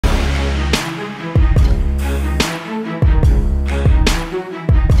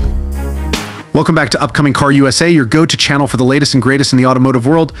Welcome back to Upcoming Car USA, your go-to channel for the latest and greatest in the automotive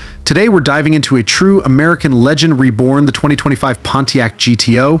world. Today we're diving into a true American legend reborn, the 2025 Pontiac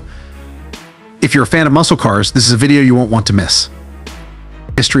GTO. If you're a fan of muscle cars, this is a video you won't want to miss.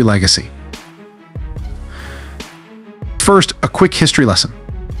 History legacy. First, a quick history lesson.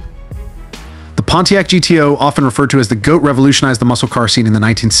 The Pontiac GTO, often referred to as the GOAT, revolutionized the muscle car scene in the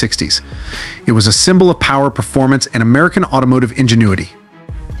 1960s. It was a symbol of power, performance, and American automotive ingenuity.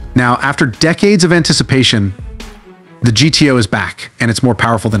 Now, after decades of anticipation, the GTO is back, and it's more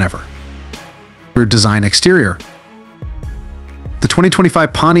powerful than ever. Design exterior. The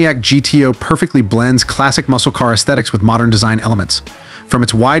 2025 Pontiac GTO perfectly blends classic muscle car aesthetics with modern design elements. From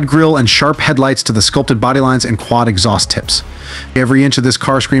its wide grille and sharp headlights to the sculpted bodylines and quad exhaust tips. Every inch of this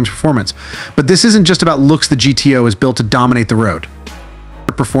car screams performance. But this isn't just about looks. The GTO is built to dominate the road.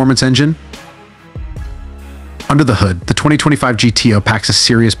 Performance engine. Under the hood, the 2025 GTO packs a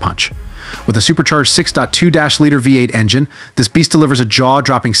serious punch. With a supercharged 6.2-liter V8 engine, this beast delivers a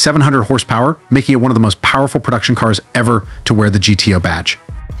jaw-dropping 700 horsepower, making it one of the most powerful production cars ever to wear the GTO badge.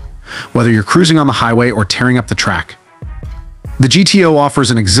 Whether you're cruising on the highway or tearing up the track, the GTO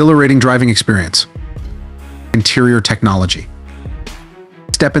offers an exhilarating driving experience. Interior technology.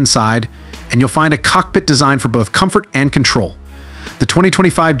 Step inside, and you'll find a cockpit designed for both comfort and control. The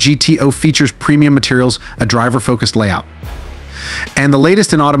 2025 GTO features premium materials, a driver-focused layout, and the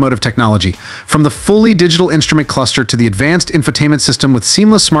latest in automotive technology. From the fully digital instrument cluster to the advanced infotainment system with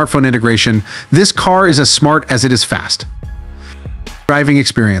seamless smartphone integration, this car is as smart as it is fast. Driving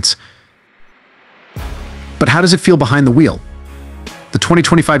experience. But how does it feel behind the wheel? The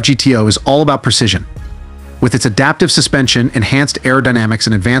 2025 GTO is all about precision. With its adaptive suspension, enhanced aerodynamics,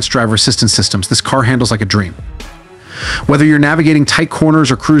 and advanced driver assistance systems, this car handles like a dream. Whether you're navigating tight corners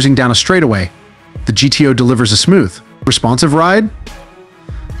or cruising down a straightaway, the GTO delivers a smooth, responsive ride.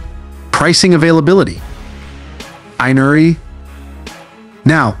 Pricing availability. Itinerary.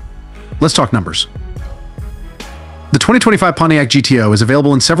 Now, let's talk numbers. The 2025 Pontiac GTO is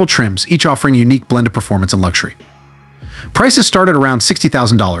available in several trims, each offering a unique blend of performance and luxury. Prices start at around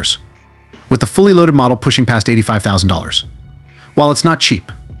 $60,000, with the fully loaded model pushing past $85,000. While it's not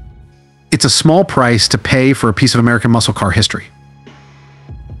cheap, it's a small price to pay for a piece of American muscle car history.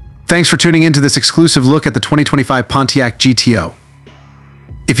 Thanks for tuning into this exclusive look at the 2025 Pontiac GTO.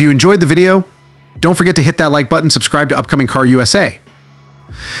 If you enjoyed the video, don't forget to hit that like button, subscribe to Upcoming Car USA,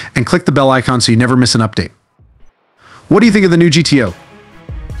 and click the bell icon so you never miss an update. What do you think of the new GTO?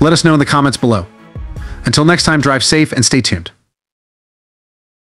 Let us know in the comments below. Until next time, drive safe and stay tuned.